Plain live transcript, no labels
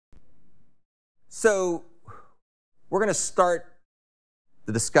So we're going to start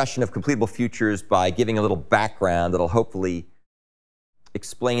the discussion of completable futures by giving a little background that'll hopefully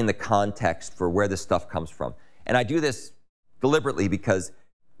explain the context for where this stuff comes from. And I do this deliberately because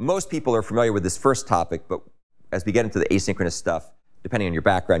most people are familiar with this first topic, but as we get into the asynchronous stuff, depending on your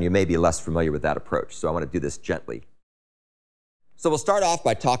background, you may be less familiar with that approach. So I want to do this gently. So we'll start off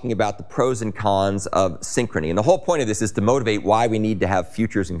by talking about the pros and cons of synchrony. And the whole point of this is to motivate why we need to have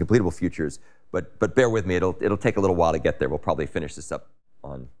futures and completable futures. But bear with me, it'll take a little while to get there. We'll probably finish this up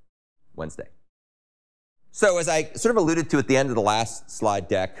on Wednesday. So as I sort of alluded to at the end of the last slide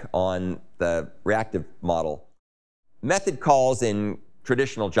deck on the reactive model, method calls in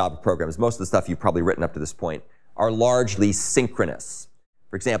traditional Java programs, most of the stuff you've probably written up to this point, are largely synchronous.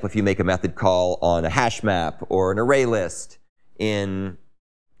 For example, if you make a method call on a hash map or an array list in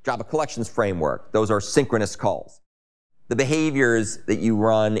Java Collections Framework, those are synchronous calls. The behaviors that you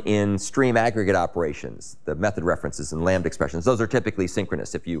run in stream aggregate operations, the method references and lambda expressions, those are typically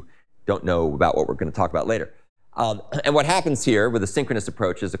synchronous if you don't know about what we're going to talk about later. And what happens here with a synchronous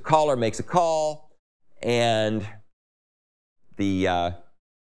approach is a caller makes a call, and the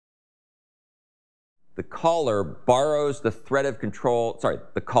caller borrows the thread of control, sorry,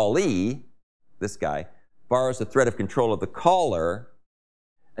 the callee, this guy, borrows the thread of control of the caller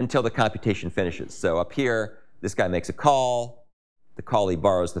until the computation finishes. So up here, this guy makes a call, the callee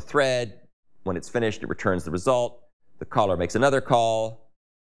borrows the thread. When it's finished, it returns the result. The caller makes another call,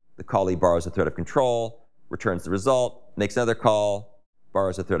 the callee borrows the thread of control, returns the result, makes another call,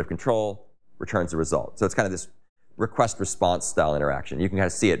 borrows the thread of control, returns the result. So it's kind of this request-response style interaction. You can kind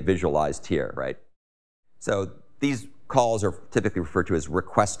of see it visualized here, right? So these calls are typically referred to as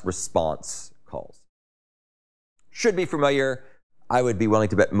request-response calls. Should be familiar. I would be willing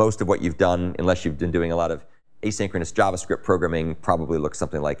to bet most of what you've done, unless you've been doing a lot of asynchronous JavaScript programming, probably looks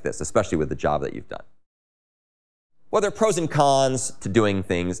something like this, especially with the Java that you've done. Well, there are pros and cons to doing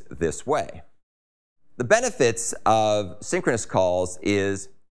things this way. The benefits of synchronous calls is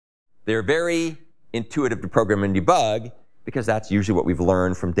they're very intuitive to program and debug, because that's usually what we've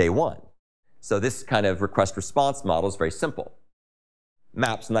learned from day one. So this kind of request-response model is very simple.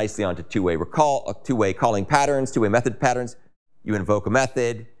 Maps nicely onto two-way calling patterns, two-way method patterns. You invoke a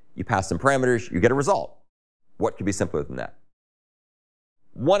method, you pass some parameters, you get a result. What could be simpler than that?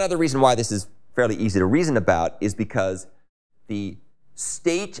 One other reason why this is fairly easy to reason about is because the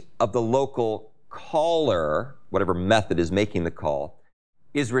state of the local caller, whatever method is making the call,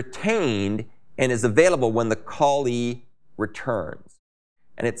 is retained and is available when the callee returns.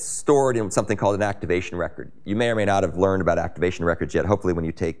 And it's stored in something called an activation record. You may or may not have learned about activation records yet. Hopefully when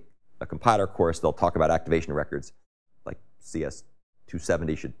you take a compiler course, they'll talk about activation records. Like CS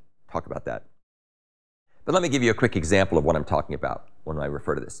 270 should talk about that. But let me give you a quick example of what I'm talking about when I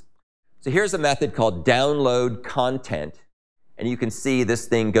refer to this. So here's a method called download content. And you can see this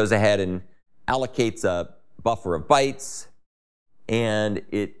thing goes ahead and allocates a buffer of bytes. And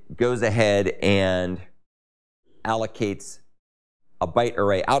it goes ahead and allocates a byte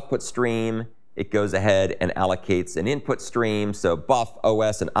array output stream. It goes ahead and allocates an input stream. So buff,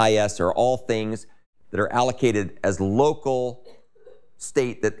 OS, and IS are all things that are allocated as local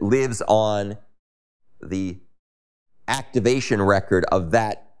state that lives on the activation record of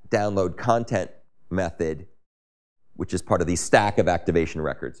that download content method, which is part of the stack of activation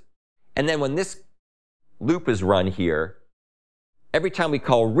records. And then when this loop is run here, every time we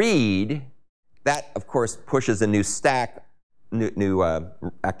call read, that, of course, pushes a new stack, new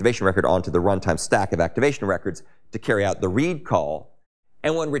activation record onto the runtime stack of activation records to carry out the read call.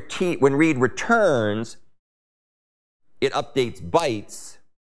 And when read returns, it updates bytes,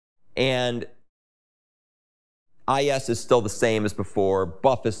 and IS is still the same as before,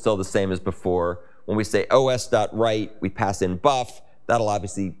 buff is still the same as before. When we say os.write, we pass in buff. That'll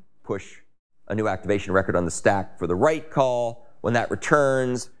obviously push a new activation record on the stack for the write call. When that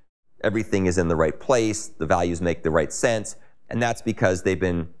returns, everything is in the right place, the values make the right sense, and that's because they've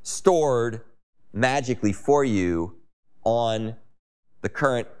been stored magically for you on the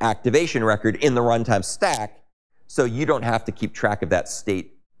current activation record in the runtime stack, so you don't have to keep track of that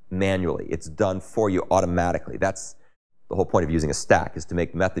state manually. It's done for you automatically. That's the whole point of using a stack, is to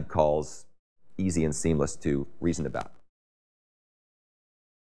make method calls easy and seamless to reason about.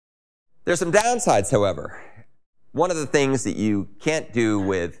 There's some downsides, however. One of the things that you can't do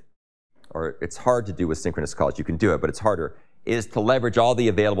with, or it's hard to do with synchronous calls, you can do it, but it's harder, is to leverage all the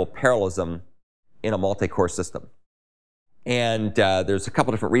available parallelism in a multi-core system. And there's a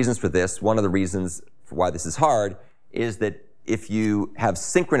couple different reasons for this. One of the reasons for why this is hard is that if you have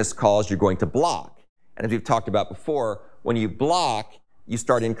synchronous calls, you're going to block. And as we've talked about before, when you block, you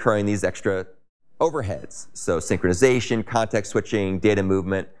start incurring these extra overheads. So synchronization, context switching, data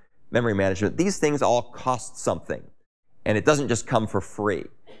movement, memory management, these things all cost something. And it doesn't just come for free.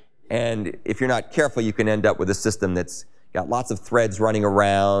 And if you're not careful, you can end up with a system that's got lots of threads running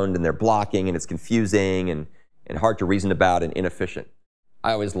around, and they're blocking, and it's confusing and hard to reason about and inefficient.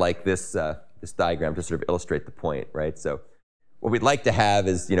 I always like this, this diagram to sort of illustrate the point, right? So what we'd like to have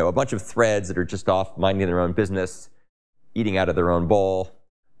is, a bunch of threads that are just off minding their own business, eating out of their own bowl.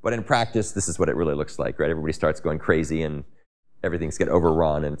 But in practice, this is what it really looks like, right? Everybody starts going crazy, and everything's get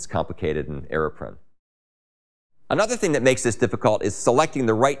overrun, and it's complicated and error-prone. Another thing that makes this difficult is selecting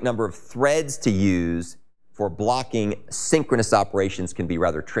the right number of threads to use for blocking synchronous operations can be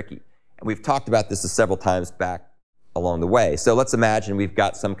rather tricky. And we've talked about this several times back along the way. So let's imagine we've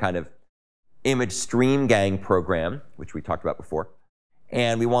got some kind of image stream gang program, which we talked about before,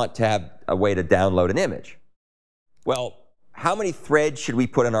 and we want to have a way to download an image. Well, how many threads should we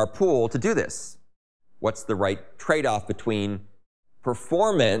put in our pool to do this? What's the right trade-off between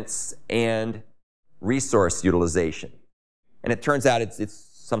performance and resource utilization? And it turns out it's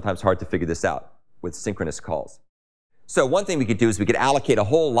sometimes hard to figure this out with synchronous calls. So one thing we could do is we could allocate a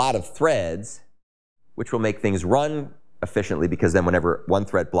whole lot of threads, which will make things run efficiently, because then whenever one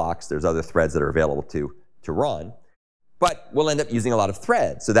thread blocks, there's other threads that are available to run. But we'll end up using a lot of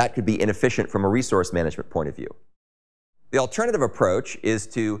threads, so that could be inefficient from a resource management point of view. The alternative approach is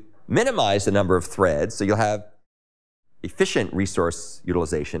to minimize the number of threads, so you'll have efficient resource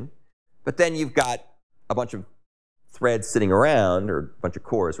utilization, but then you've got a bunch of threads sitting around, or a bunch of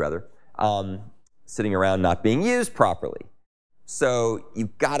cores rather, sitting around not being used properly. So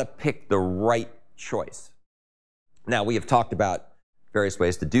you've got to pick the right choice. Now, we have talked about various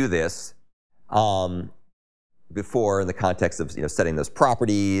ways to do this before in the context of setting those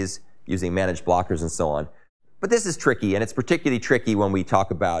properties, using managed blockers, and so on. But this is tricky, and it's particularly tricky when we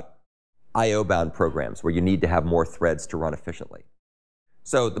talk about I/O-bound programs, where you need to have more threads to run efficiently.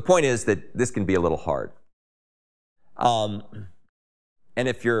 So the point is that this can be a little hard. And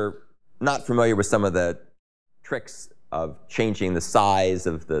if you're not familiar with some of the tricks of changing the size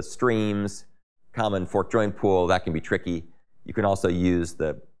of the streams, common fork join pool, that can be tricky. You can also use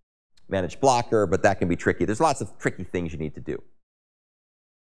the managed blocker, but that can be tricky. There's lots of tricky things you need to do.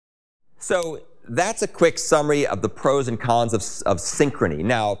 So that's a quick summary of the pros and cons of Synchrony.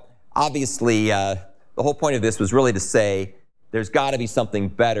 Now, obviously, the whole point of this was really to say there's got to be something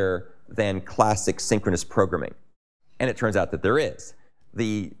better than classic synchronous programming. And it turns out that there is.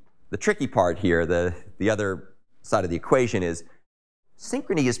 The tricky part here, the other side of the equation, is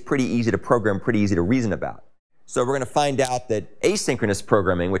Synchrony is pretty easy to program, pretty easy to reason about. So we're going to find out that asynchronous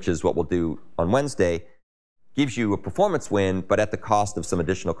programming, which is what we'll do on Wednesday, gives you a performance win, but at the cost of some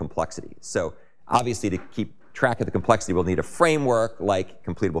additional complexity. So obviously, to keep track of the complexity, we'll need a framework like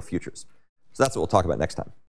completable futures. So that's what we'll talk about next time.